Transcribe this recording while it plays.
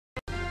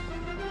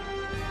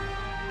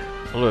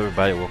Hello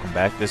everybody, welcome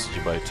back. This is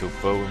your buddy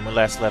Tufo. When we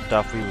last left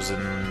off, we was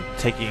in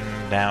taking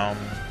down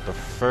the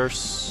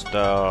first what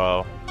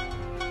am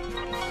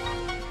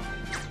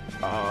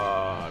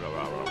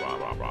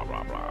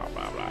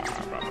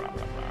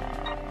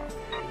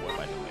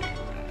I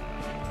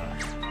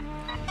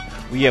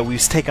doing? We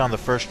was taking on the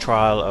first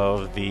trial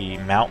of the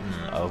Mountain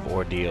of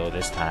Ordeal.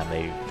 This time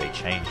they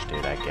changed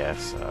it, I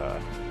guess.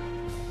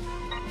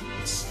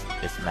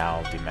 It's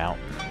now the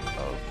Mountain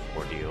of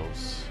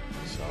Ordeals.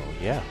 So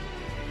yeah.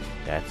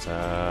 That's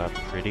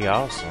pretty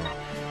awesome.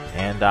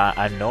 And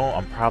I know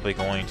I'm probably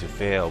going to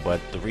fail, but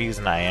the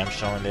reason I am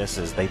showing this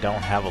is they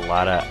don't have a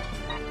lot of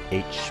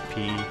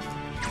HP,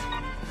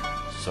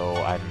 so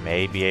I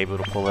may be able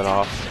to pull it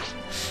off.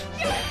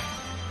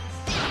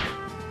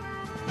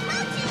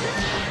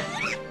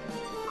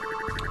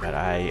 But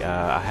I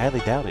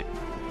highly doubt it.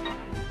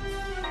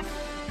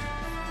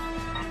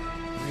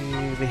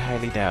 Really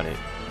highly doubt it.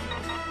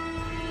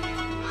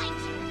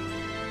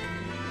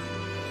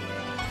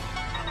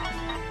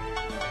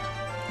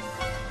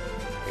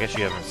 I guess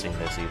you haven't seen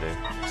this either.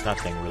 It's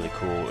nothing really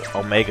cool.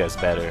 Omega is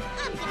better.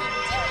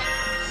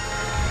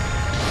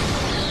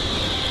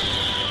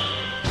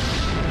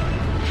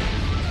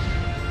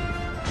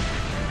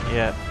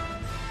 Yeah,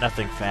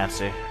 nothing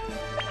fancy.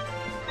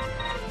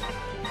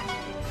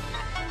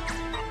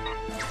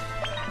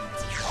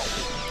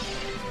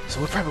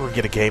 So we're probably gonna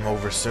get a game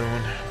over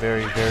soon.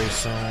 Very, very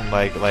soon.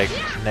 Like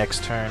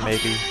next turn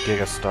maybe.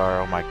 Giga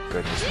Star, oh my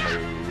goodness, no.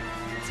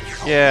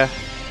 Yeah.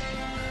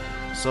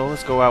 So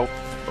let's go out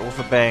with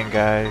a bang,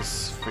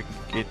 guys.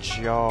 Forget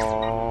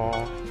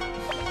y'all.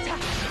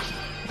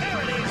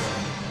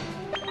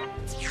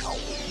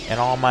 And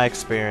all my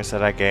experience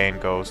that I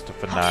gained goes to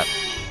Fanat.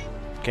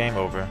 Game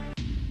over.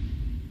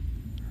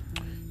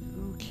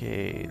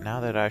 Okay,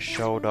 now that I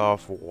showed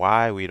off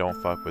why we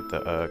don't fuck with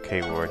the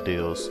Cave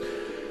Ordeals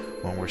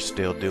when we're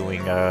still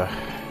doing a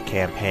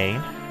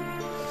campaign,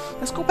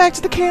 let's go back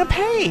to the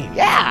campaign.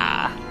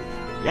 Yeah!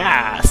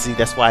 Yeah! See,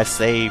 that's why I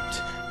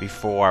saved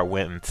before I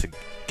went to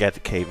get the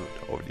Cave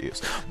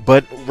Ordeals.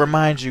 But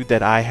remind you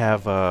that I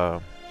have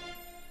the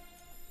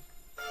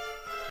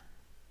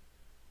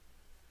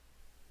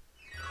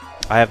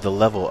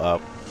level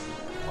up.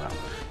 Wow.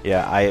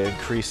 Yeah, I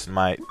increased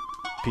the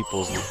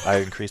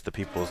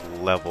people's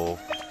level.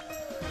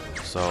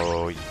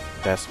 So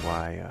that's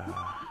why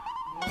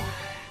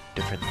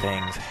different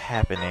things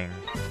happening.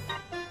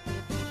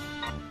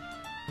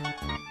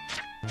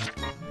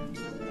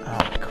 Oh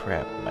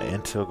crap, my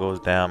intel goes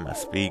down, my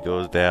speed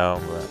goes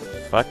down, but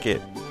fuck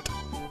it.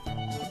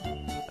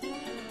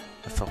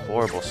 That's a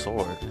horrible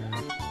sword.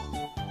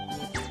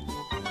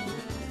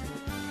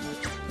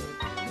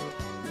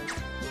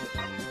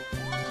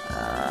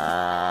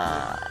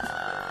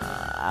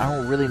 I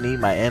don't really need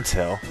my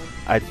intel.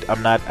 I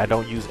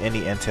don't use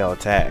any intel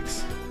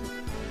attacks.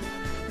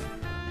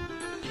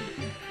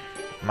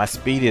 My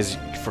speed is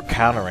for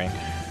countering.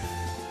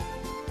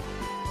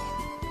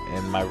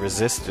 And my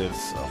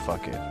resistance, oh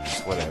fuck it,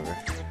 just whatever.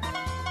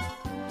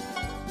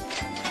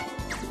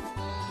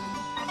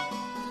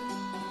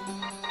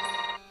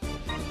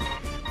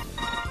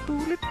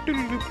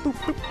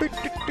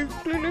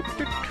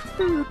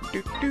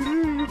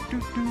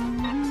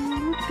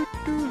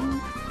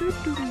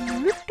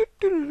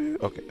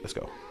 Okay, let's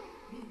go.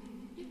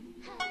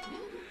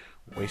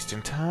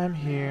 Wasting time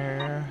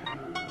here.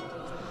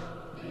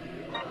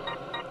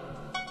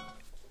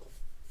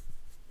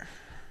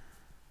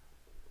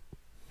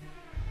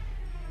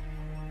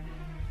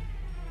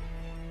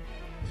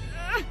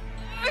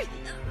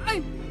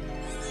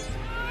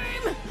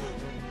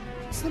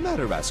 What's the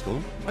matter,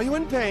 Rascal? Are you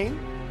in pain?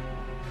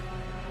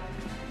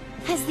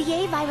 Has the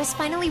A virus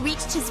finally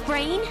reached his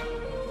brain?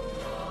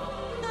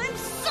 I'm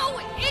so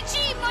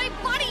itchy! My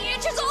body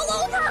itches all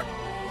over!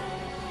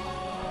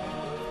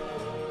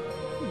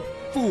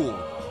 Fool!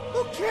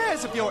 Who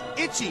cares if you're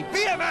itchy?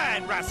 Be a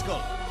man,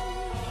 Rascal!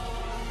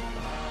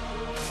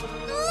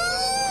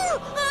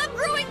 I'm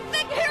growing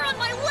thick hair on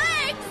my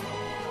legs!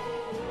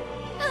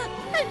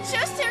 And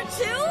chest hair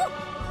too?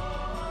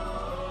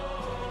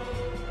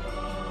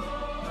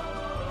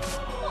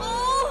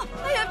 Oh,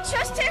 I have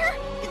chest hair?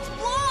 It's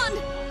blonde!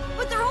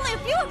 But there are only a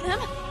few of them!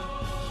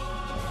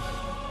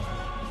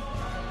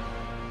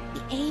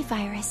 The A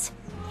virus.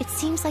 It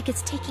seems like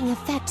it's taking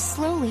effect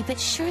slowly but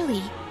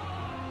surely.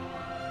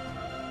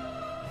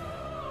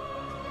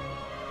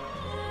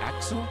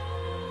 Axel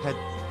had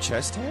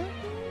chest hair?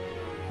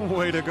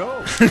 Way to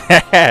go!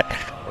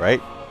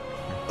 Right?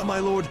 My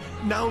lord,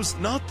 now's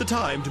not the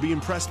time to be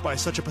impressed by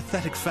such a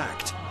pathetic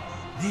fact.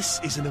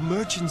 This is an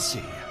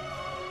emergency.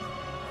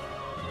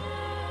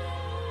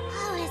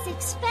 As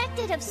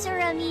expected of Sir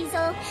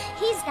Amizel,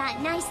 he's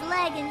got nice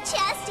leg and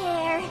chest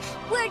hair.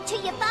 Word to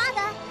your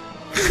father.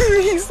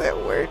 He said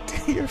word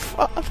to your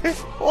father.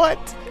 What?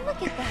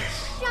 Look at that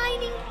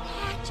shining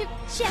patch of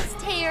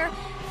chest hair.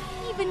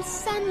 Even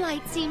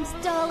sunlight seems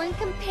dull in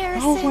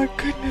comparison. Oh my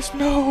goodness,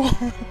 no.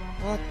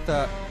 What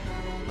the...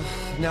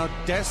 Now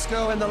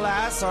Desco and the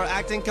lass are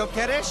acting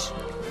coquettish?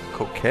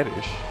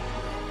 Coquettish?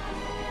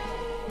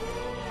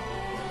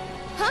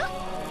 Huh?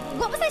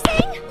 What was I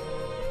saying?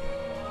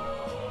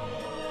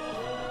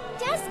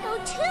 Disco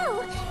too!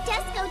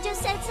 Disco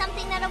just said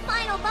something that a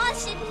final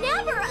boss should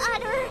never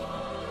utter!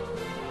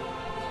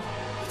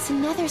 It's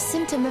another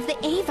symptom of the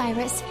A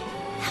virus.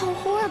 How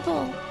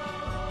horrible.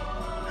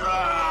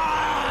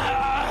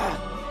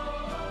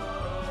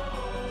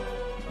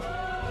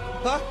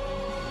 Huh?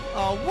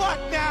 What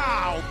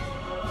now?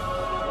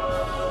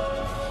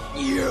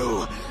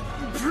 You,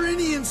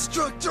 brainy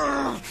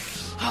instructor!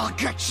 I'll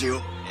get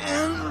you,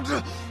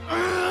 and...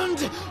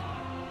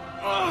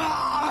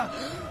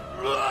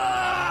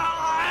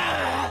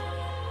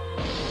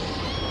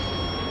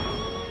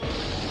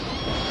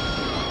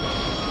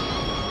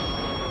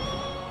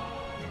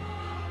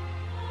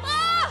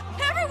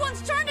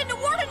 Everyone's turned into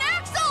Warden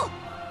Axel!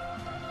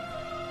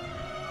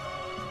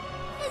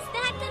 Is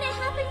that gonna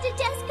happen to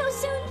Disco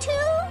soon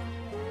too?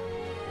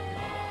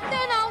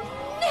 Then I'll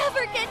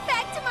never get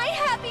back to my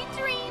happy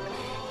dream!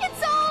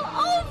 It's all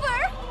over!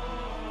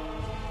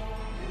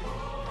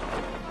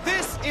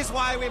 This is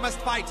why we must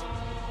fight.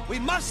 We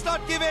must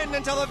not give in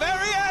until the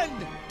very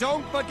end.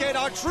 Don't forget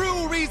our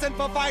true reason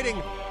for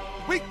fighting.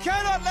 We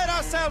cannot let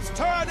ourselves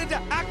turn into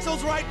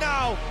Axels right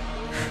now.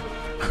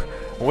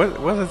 What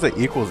does it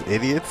equals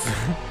idiots?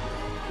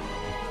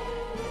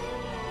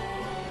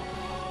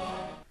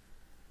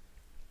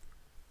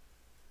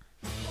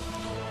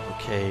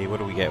 Okay, what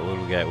do we got?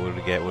 We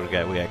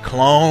got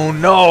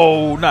clone.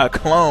 No, not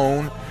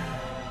clone.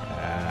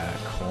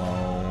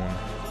 Clone.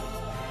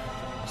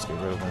 Let's get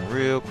rid of them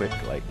real quick.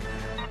 Like,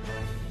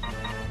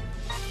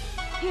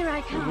 Here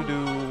I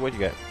come. what you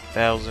got?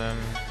 1,000.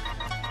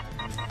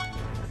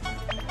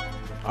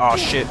 Oh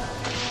shit.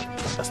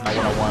 That's not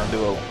what I want to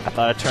do. I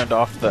thought I turned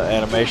off the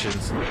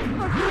animations.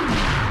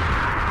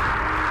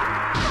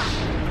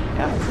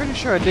 Yeah, I'm pretty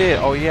sure I did.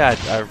 Oh yeah,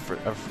 I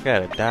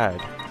forgot I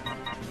died.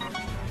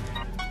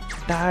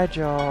 Died,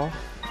 y'all.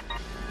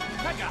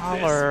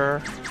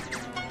 Holler.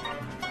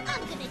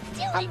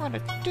 I'm gonna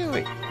do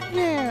it.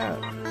 Yeah.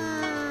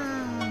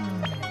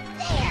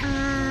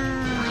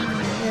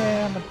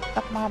 Yeah,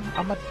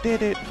 I'm a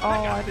did it. Oh,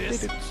 I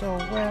did it so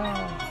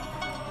well.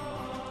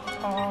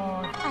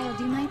 Oh, I'll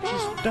do my best.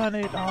 she's done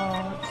it.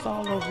 Oh, it's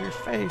all over your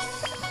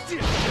face.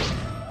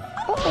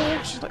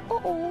 Uh-oh. She's like,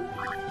 uh-oh.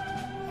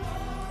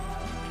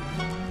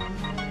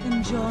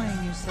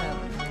 Enjoying yourself.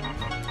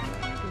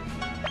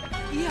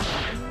 Yeah.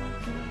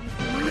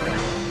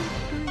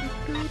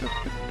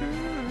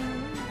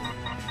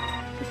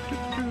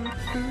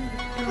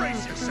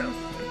 Brace yourself.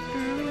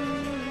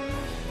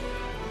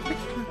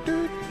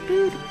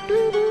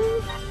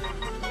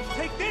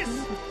 Take this.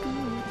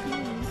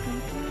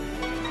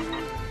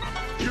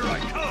 Here I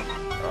come.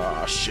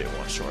 Oh shit,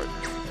 one short.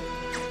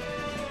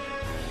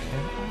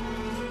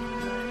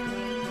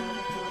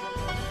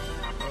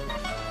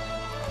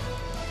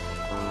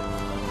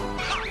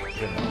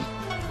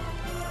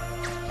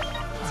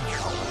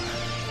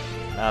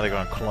 Now they're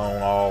gonna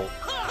clone all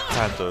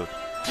kinds of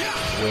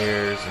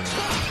wares and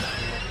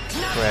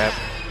crap.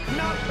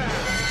 Not bad.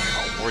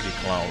 Oh, where'd he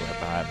clone right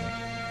behind me?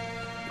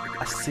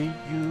 I see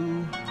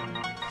you.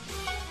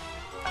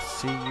 I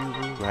see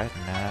you right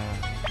now.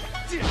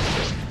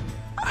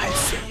 I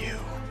see you.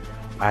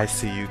 I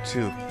see you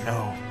too.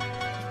 No.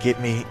 Get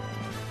me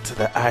to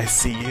the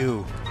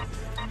ICU.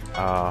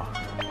 Oh,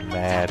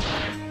 mad.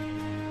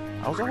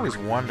 I was always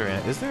wondering,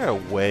 is there a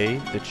way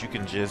that you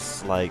can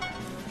just, like,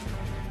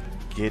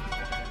 get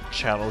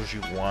channels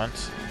you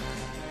want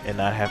and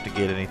not have to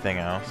get anything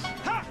else?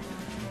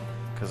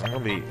 Because I'm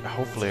going to be,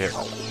 hopefully,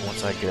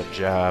 once I get a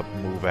job,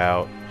 move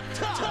out,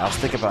 I was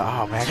thinking about,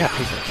 oh man, I got to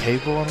pay for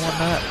cable and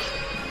whatnot.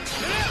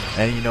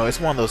 And you know, it's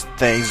one of those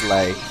things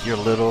like, you're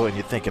little and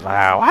you're thinking,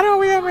 wow, why don't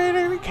we have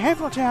any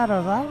cable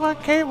channels? I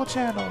want cable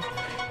channels.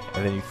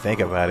 And then you think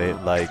about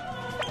it, like,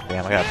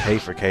 damn, I got to pay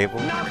for cable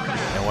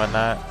and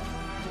whatnot.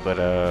 But,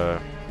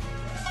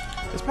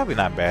 it's probably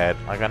not bad.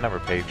 Like, I never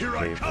paid for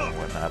cable and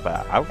whatnot,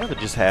 but I would rather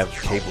just have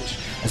cable.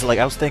 And so, like,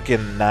 I was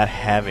thinking not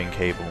having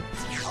cable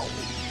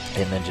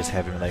and then just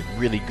having, like,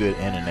 really good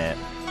internet.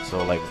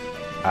 So, like,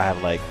 I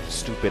have, like,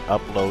 stupid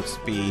upload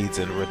speeds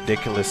and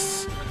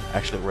ridiculous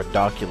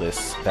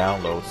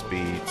download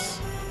speeds.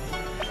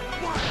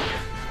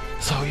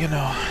 So, you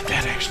know,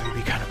 that'd actually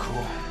be kind of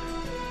cool.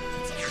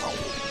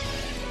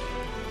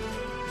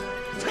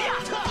 Is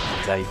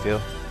that how you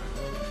feel?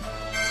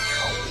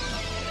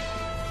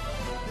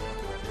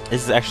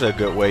 This is actually a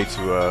good way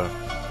to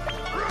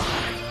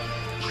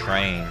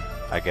train,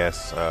 I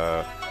guess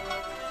I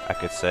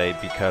could say,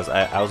 because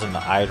I was in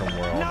the item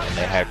world and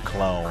they had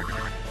clone,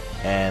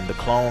 and the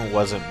clone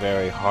wasn't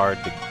very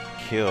hard to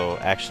kill.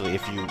 Actually,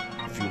 if you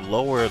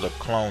lower the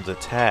clone's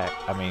attack,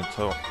 I mean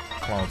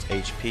clone's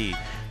HP,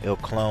 it'll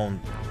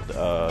clone,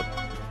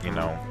 you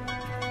know,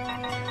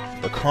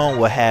 the clone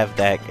will have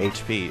that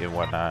HP and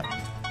whatnot.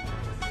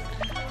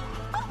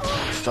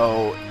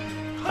 So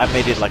I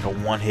made it like a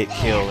one-hit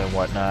kill and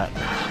whatnot.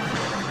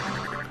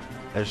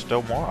 There's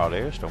still more. Oh,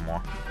 there's still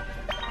more.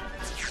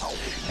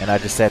 And I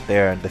just sat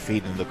there and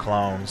defeated the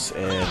clones,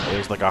 and it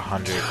was like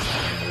 100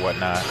 and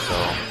whatnot.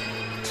 So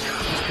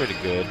it's pretty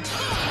good.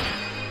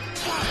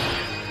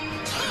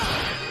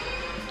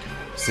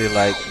 See,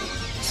 like,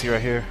 see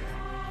right here?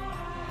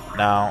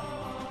 Now,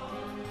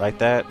 like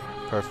that,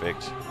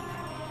 perfect.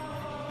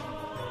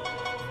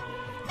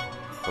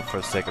 But for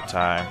the sake of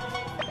time,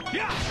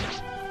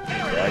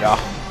 there we go.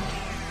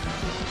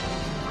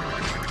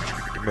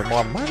 Give me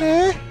more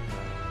money.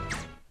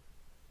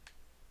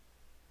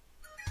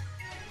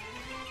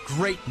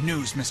 Great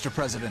news, Mr.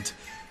 President.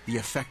 The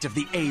effect of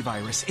the A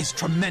virus is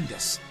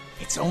tremendous.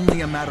 It's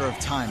only a matter of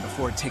time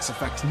before it takes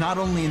effect not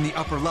only in the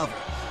upper level,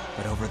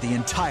 but over the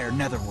entire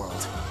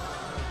Netherworld.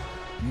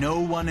 No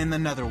one in the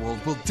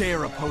Netherworld will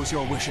dare oppose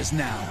your wishes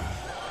now.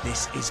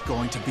 This is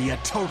going to be a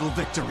total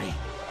victory.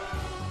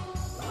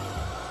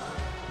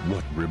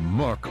 What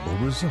remarkable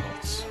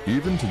results.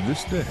 Even to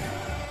this day,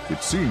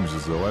 it seems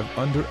as though I've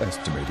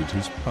underestimated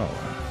his power.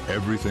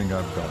 Everything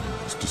I've done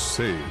is to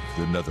save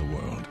the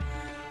Netherworld.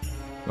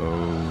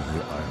 Oh,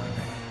 the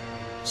irony.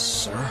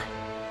 Sir?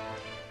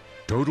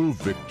 Total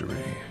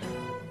victory.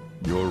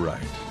 You're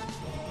right.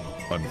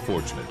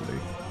 Unfortunately,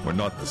 we're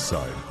not the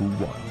side who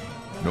won.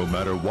 No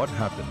matter what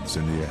happens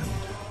in the end,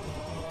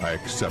 I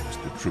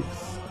accept the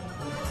truth.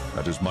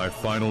 That is my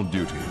final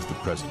duty as the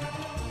president.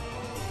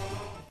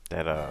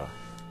 That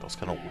was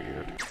kind of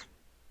weird.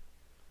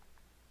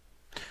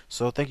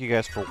 So thank you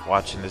guys for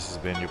watching. This has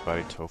been your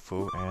buddy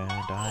Tofu, and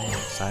I am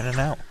signing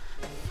out.